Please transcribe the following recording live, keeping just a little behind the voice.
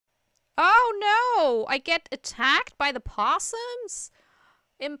Oh no! I get attacked by the possums?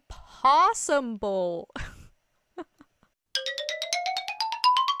 Impossible.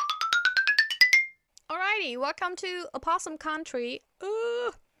 Alrighty, welcome to Oppossum Country.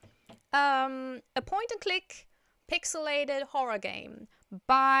 A point and click pixelated horror game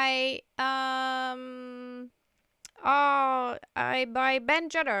by by Ben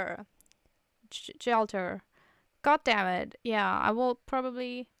Jelter. Jelter. God damn it. Yeah, I will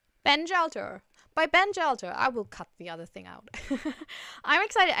probably Ben Jelter. By Ben Jelter. I will cut the other thing out. I'm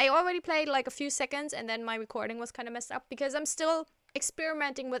excited. I already played like a few seconds and then my recording was kind of messed up because I'm still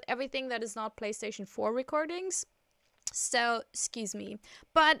experimenting with everything that is not PlayStation 4 recordings. So, excuse me.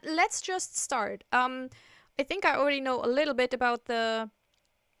 But let's just start. I think I already know a little bit about the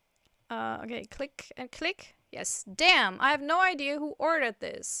okay, click and click. Yes. Damn, I have no idea who ordered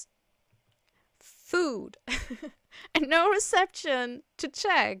this. Food. And no reception to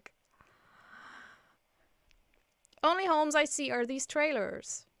check. Only homes I see are these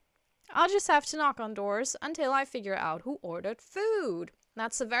trailers. I'll just have to knock on doors until I figure out who ordered food.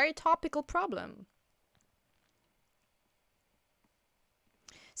 That's a very topical problem.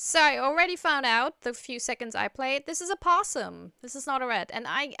 So I already found out the few seconds I played. This is a possum. This is not a rat. And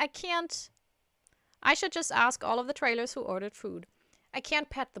I can't... I should just ask all of the trailers who ordered food. I can't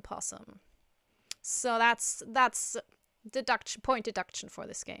pet the possum. So that's point deduction for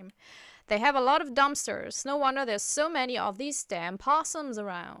this game. They have a lot of dumpsters. No wonder there's so many of these damn possums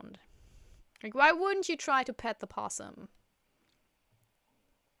around. Like, why wouldn't you try to pet the possum?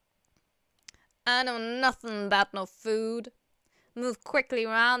 I know nothing about no food. Move quickly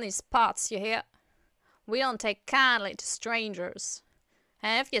around these pots, you hear? We don't take kindly to strangers.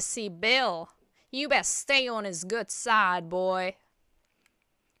 And if you see Bill, you best stay on his good side, boy.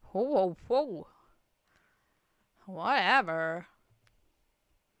 Whoa, whoa. Whatever.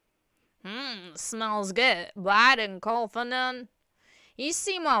 Smells good, but I didn't call for none. You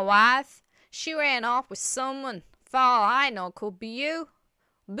see my wife? She ran off with someone. For all I know, could be you.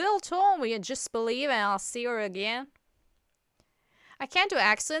 Bill told me, and just believe it, I'll see her again. I can't do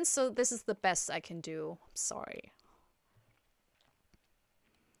accents, so this is the best I can do. I'm sorry.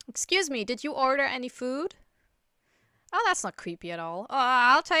 Excuse me, did you order any food? Oh, that's not creepy at all.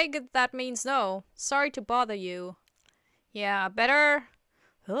 I'll take it that means no. Sorry to bother you. Yeah, better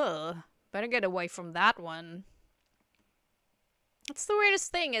get away from that one. It's the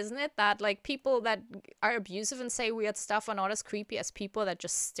weirdest thing, isn't it? That, like, people that are abusive and say weird stuff are not as creepy as people that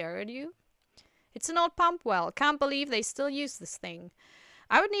just stare at you. It's an old pump well. Can't believe they still use this thing.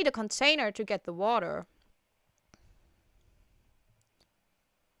 I would need a container to get the water.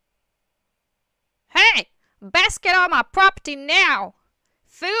 Hey! Best get on my property now!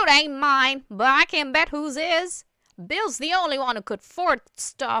 Food ain't mine, but I can bet whose is. Bill's the only one who could afford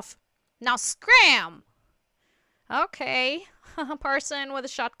stuff. Now scram! Okay. Person with a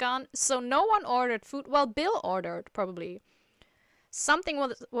shotgun. So no one ordered food. Well, Bill ordered, probably.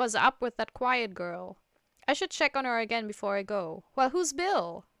 Something was up with that quiet girl. I should check on her again before I go. Well, who's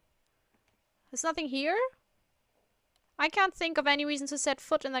Bill? There's nothing here? I can't think of any reason to set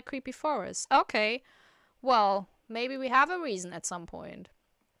foot in that creepy forest. Okay. Well, maybe we have a reason at some point.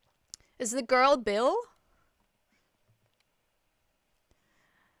 Is the girl Bill?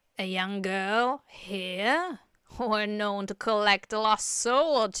 A young girl here? We're known to collect a lost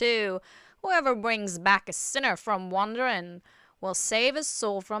soul or two. Whoever brings back a sinner from wandering will save his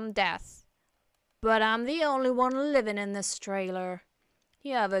soul from death. But I'm the only one living in this trailer.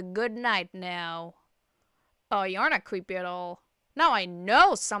 You have a good night now. Oh, you're not creepy at all. Now I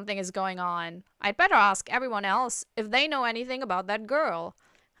know something is going on. I'd better ask everyone else if they know anything about that girl.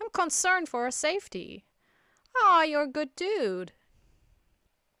 I'm concerned for her safety. Oh, you're a good dude.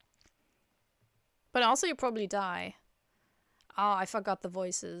 But also you probably die. Oh, I forgot the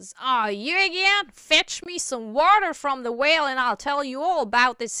voices. Oh, you again? Fetch me some water from the well and I'll tell you all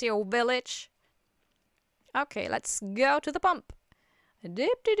about this here village. Okay, let's go to the pump.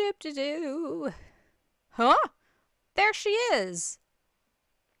 Dip-de-dip-de-doo. Huh? There she is.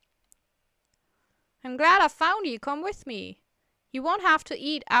 I'm glad I found you. Come with me. You won't have to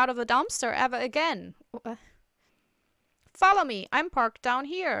eat out of a dumpster ever again. Follow me. I'm parked down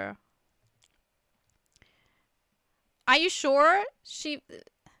here. Are you sure?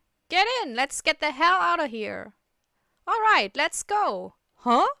 Get in. Let's get the hell out of here. Alright, let's go.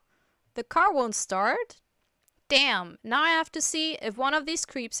 Huh? The car won't start? Damn. Now I have to see if one of these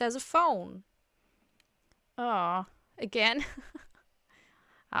creeps has a phone. Oh, again?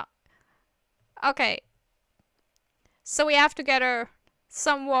 Oh. Okay. So we have to get her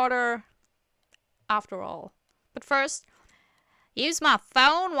some water after all. But first, Use my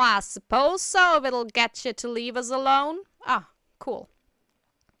phone? Why, I suppose so, if it'll get you to leave us alone. Ah, cool.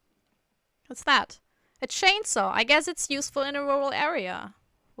 What's that? A chainsaw. I guess it's useful in a rural area.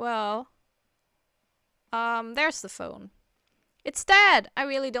 Well, there's the phone. It's dead. I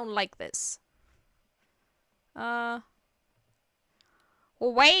really don't like this. We're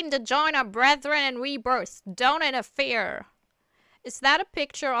waiting to join our brethren in rebirth. Don't interfere. Is that a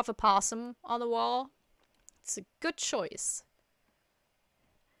picture of a possum on the wall? It's a good choice.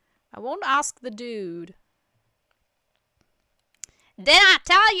 I won't ask the dude. Didn't I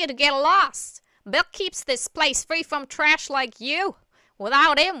tell you to get lost? Bill keeps this place free from trash like you.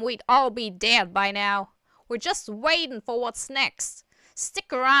 Without him, we'd all be dead by now. We're just waiting for what's next.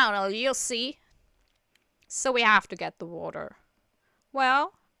 Stick around or you'll see. So we have to get the water.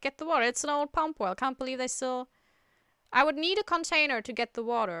 Well, get the water. It's an old pump well. Can't believe they still... I would need a container to get the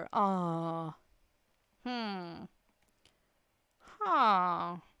water. Oh.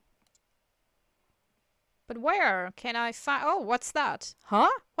 Huh. But where can I find... Oh, what's that? Huh?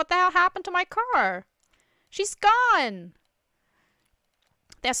 What the hell happened to my car? She's gone.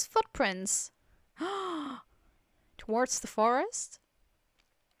 There's footprints. Towards the forest?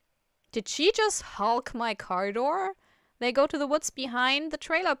 Did she just hulk my car door? They go to the woods behind the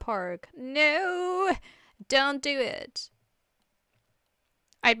trailer park. No, don't do it.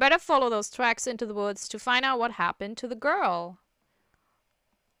 I'd better follow those tracks into the woods to find out what happened to the girl.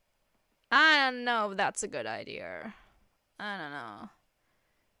 I don't know if that's a good idea. I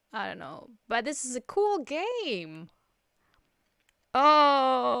don't know. But this is a cool game.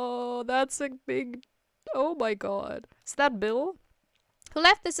 Oh, that's a big... Oh my god. Is that Bill? Who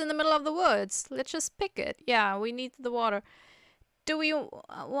left this in the middle of the woods? Let's just pick it. Yeah, we need the water. Do we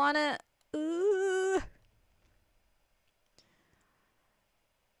wanna...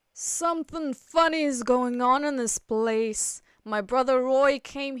 Something funny is going on in this place. My brother Roy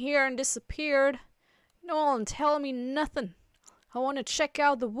came here and disappeared. No one tell me nothing. I want to check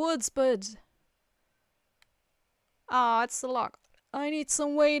out the woods, but... Ah, it's the lock. I need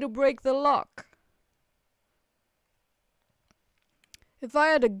some way to break the lock. If I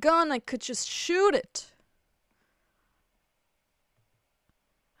had a gun, I could just shoot it.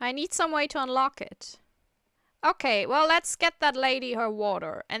 I need some way to unlock it. Okay, well, let's get that lady her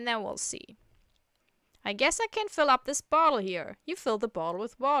water, and then we'll see. I guess I can fill up this bottle here. You fill the bottle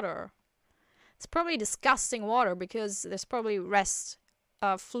with water. It's probably disgusting water because there's probably rest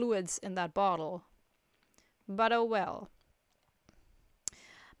of fluids in that bottle. But oh well.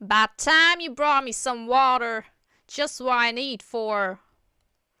 About time you brought me some water. Just what I need for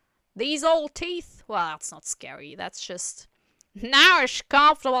these old teeth. Well, that's not scary. That's just... Now it's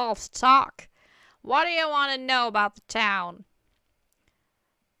comfortable to talk. What do you want to know about the town?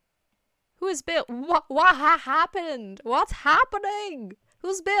 Who is Bill? What happened? What's happening?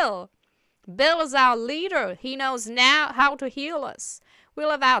 Who's Bill? Bill is our leader. He knows now how to heal us. We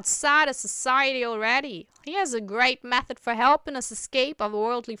live outside of society already. He has a great method for helping us escape our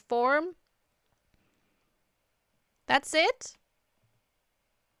worldly form. That's it?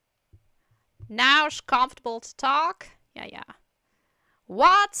 Now it's comfortable to talk? Yeah.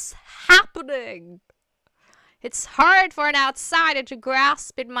 What's happening? It's hard for an outsider to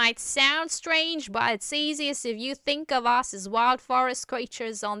grasp. It might sound strange, but it's easiest if you think of us as wild forest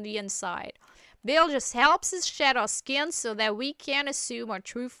creatures on the inside. Bill just helps us shed our skin so that we can assume our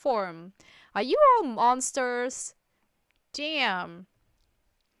true form. Are you all monsters? Damn.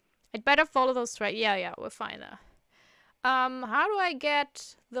 I'd better follow those tracks. Yeah, we'll find that. How do I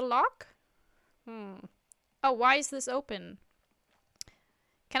get the lock? Oh, why is this open?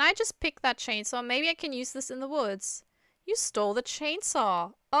 Can I just pick that chainsaw? Maybe I can use this in the woods. You stole the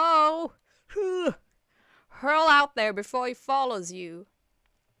chainsaw. Oh. Hurl out there before he follows you.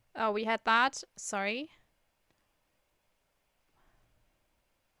 Oh, we had that. Sorry.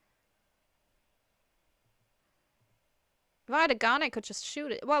 If I had a gun, I could just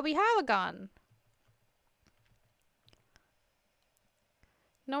shoot it. Well, we have a gun.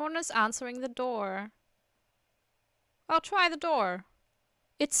 No one is answering the door. I'll try the door.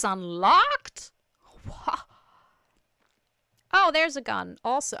 It's unlocked? Oh, there's a gun.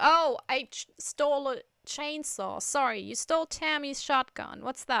 Also, oh, I stole a chainsaw. Sorry, you stole Tammy's shotgun.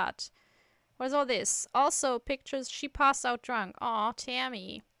 What's that? What is all this? Also, pictures. She passed out drunk. Aw,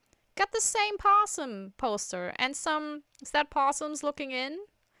 Tammy. Got the same possum poster. And some... Is that possums looking in?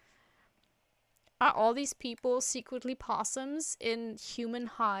 Are all these people secretly possums in human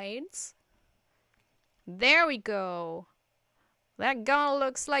hides? There we go. That gun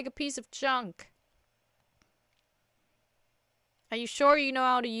looks like a piece of junk. Are you sure you know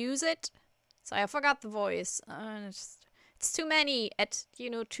how to use it? Sorry, I forgot the voice. It's It's too many at, you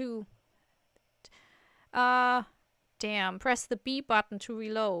know, two. Damn. Press the B button to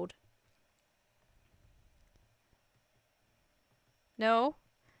reload. No.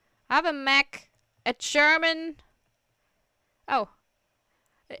 I have a Mac. A German. Oh.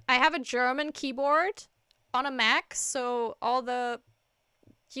 I have a German keyboard on a Mac, so all the,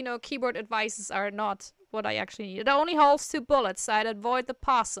 you know, keyboard advices are not what I actually need. It only holds 2 bullets, so I'd avoid the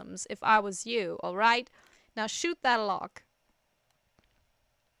possums if I was you, alright? Now shoot that lock.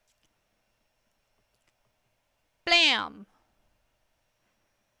 Blam!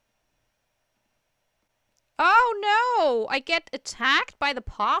 Oh no! I get attacked by the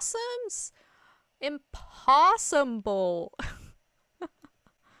possums? Impossible!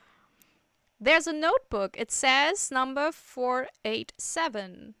 There's a notebook. It says number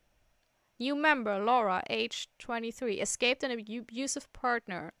 487. New member, Laura, age 23. Escaped an abusive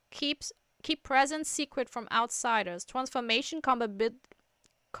partner. Keep present secret from outsiders. Transformation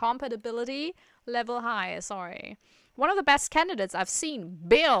compatibility level high. Sorry. One of the best candidates I've seen.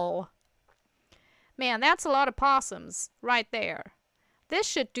 Bill. Man, that's a lot of possums right there. This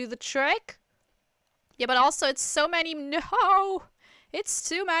should do the trick. Yeah, but also it's so many... No! It's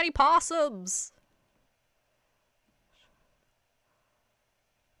too many possums.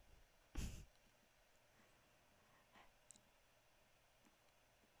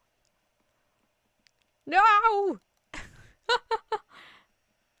 No!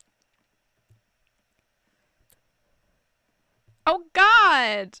 Oh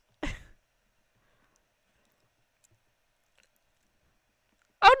God!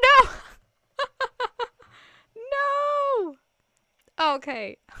 Oh no! No!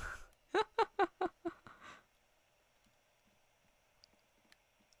 Okay.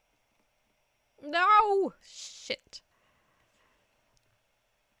 No! Shit.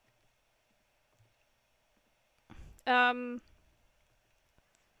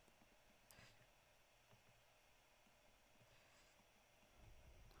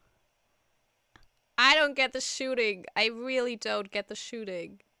 I don't get the shooting. I really don't get the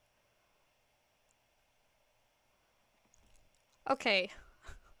shooting. Okay.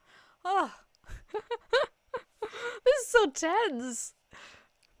 Oh. This is so tense.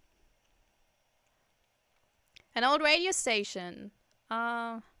 An old radio station.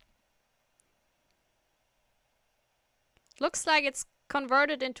 Looks like it's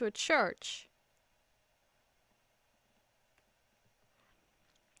converted into a church.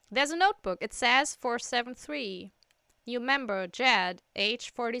 There's a notebook. It says 473. New member, Jed, age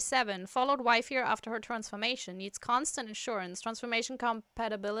 47. Followed wife here after her transformation. Needs constant insurance. Transformation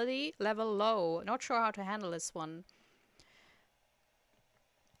compatibility level low. Not sure how to handle this one.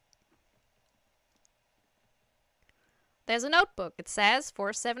 There's a notebook. It says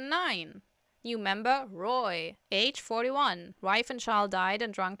 479. New member, Roy, age 41. Wife and child died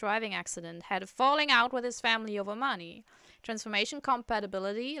in drunk driving accident. Had a falling out with his family over money. Transformation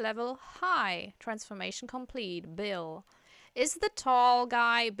compatibility level high. Transformation complete. Bill. Is the tall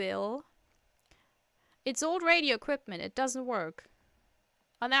guy Bill? It's old radio equipment. It doesn't work.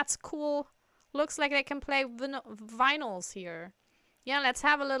 And that's cool. Looks like they can play vinyls here. Yeah, let's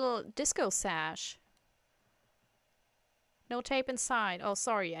have a little disco sash. No tape inside. Oh,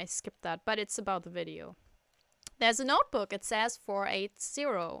 sorry, I skipped that, but it's about the video. There's a notebook. It says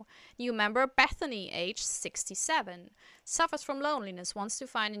 480. New member, Bethany, age 67. Suffers from loneliness, wants to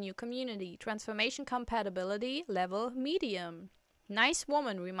find a new community. Transformation compatibility, level medium. Nice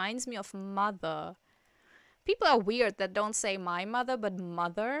woman, reminds me of mother. People are weird that don't say my mother, but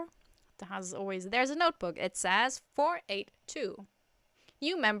mother. There's a notebook. It says 482.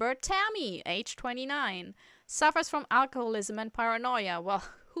 New member, Tammy, age 29. Suffers from alcoholism and paranoia. Well,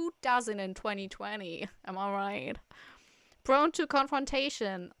 who doesn't in 2020? Am I right? Prone to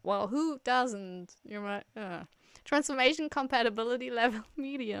confrontation. Well, who doesn't? You're right. Transformation compatibility level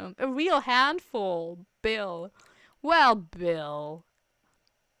medium. A real handful. Bill. Well, Bill.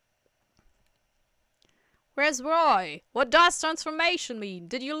 Where's Roy? What does transformation mean?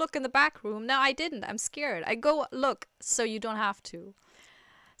 Did you look in the back room? No, I didn't. I'm scared. I go look so you don't have to.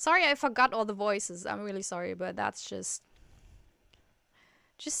 Sorry, I forgot all the voices. I'm really sorry, but that's just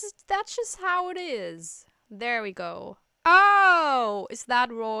how it is. There we go. Oh, is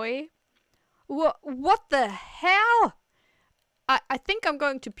that Roy? What the hell? I think I'm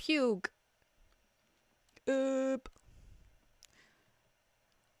going to puke.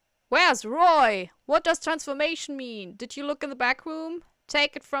 Where's Roy? What does transformation mean? Did you look in the back room?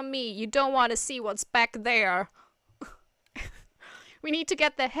 Take it from me. You don't want to see what's back there. We need to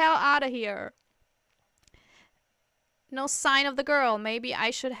get the hell out of here. No sign of the girl. Maybe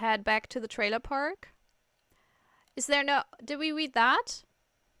I should head back to the trailer park. Is there no... Did we read that?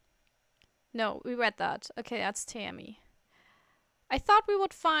 No, we read that. Okay, that's Tammy. I thought we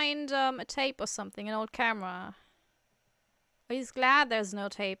would find a tape or something, an old camera. He's glad there's no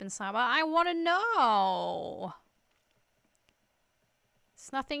tape inside, but I want to know.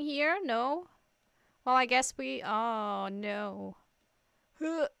 There's nothing here? No? Well, I guess we... Oh, no.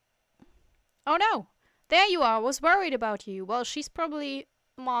 Oh, no. There you are. I was worried about you. Well, she's probably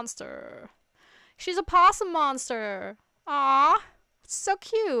a monster. She's a possum monster. Aw. It's so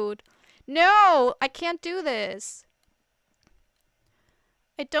cute. No, I can't do this.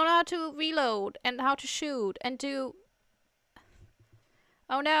 I don't know how to reload and how to shoot and do...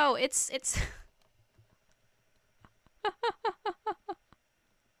 Oh no, it's...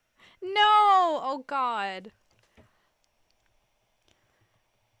 No! Oh god.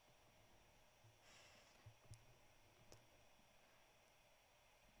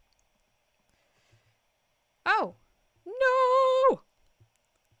 Oh! No!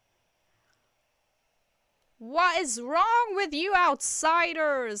 What is wrong with you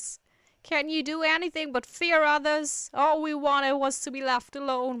outsiders? Can you do anything but fear others? All we wanted was to be left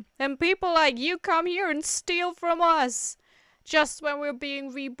alone. And people like you come here and steal from us. Just when we're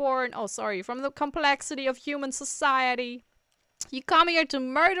being reborn. Oh, sorry. From the complexity of human society. You come here to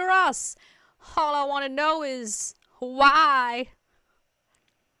murder us. All I want to know is why.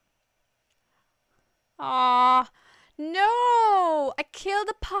 Aw. No! I killed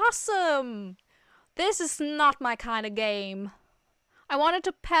a possum. This is not my kind of game. I wanted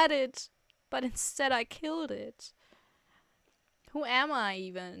to pet it, but instead I killed it. Who am I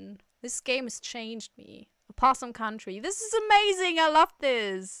even? This game has changed me. Oppossum Country. This is amazing. I love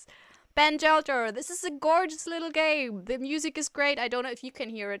this. Ben Jelter. This is a gorgeous little game. The music is great. I don't know if you can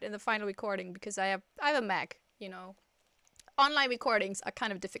hear it in the final recording because I have a Mac, you know. Online recordings are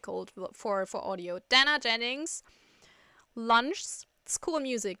kind of difficult for audio. Dana Jennings. Lunch. It's cool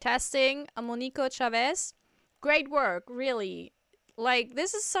music. Testing. Monico Chavez. Great work, really. Like,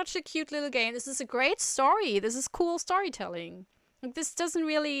 this is such a cute little game. This is a great story. This is cool storytelling. Like, this is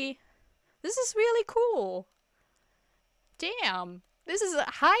really cool. Damn. This is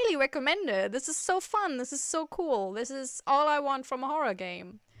highly recommended. This is so fun. This is so cool. This is all I want from a horror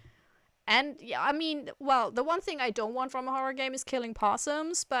game. And, yeah, I mean, well, the one thing I don't want from a horror game is killing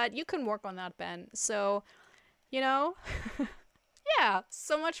possums, but you can work on that, Ben. So, you know, yeah,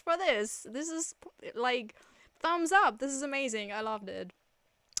 so much for this. This is, like, thumbs up. This is amazing. I loved it.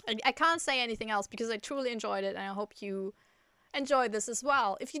 I can't say anything else because I truly enjoyed it, and I hope you enjoyed this as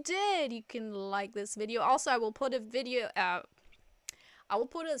well. If you did, you can like this video. Also, I will put a video, I will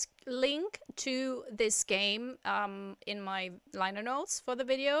put a link to this game in my liner notes for the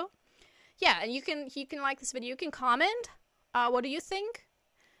video. Yeah, and you can like this video. You can comment. What do you think?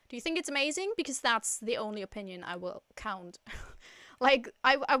 Do you think it's amazing? Because that's the only opinion I will count. Like,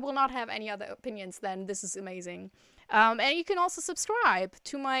 I will not have any other opinions than this is amazing. And you can also subscribe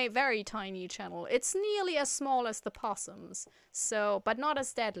to my very tiny channel. It's nearly as small as the possums, so, but not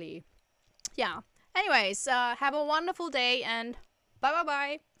as deadly. Yeah. Anyways, have a wonderful day and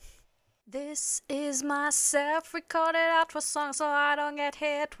bye-bye-bye. This is my self-recorded outro song so I don't get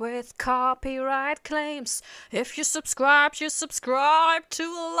hit with copyright claims. If you subscribe to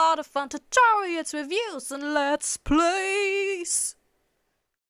a lot of fun tutorials, reviews, and let's plays.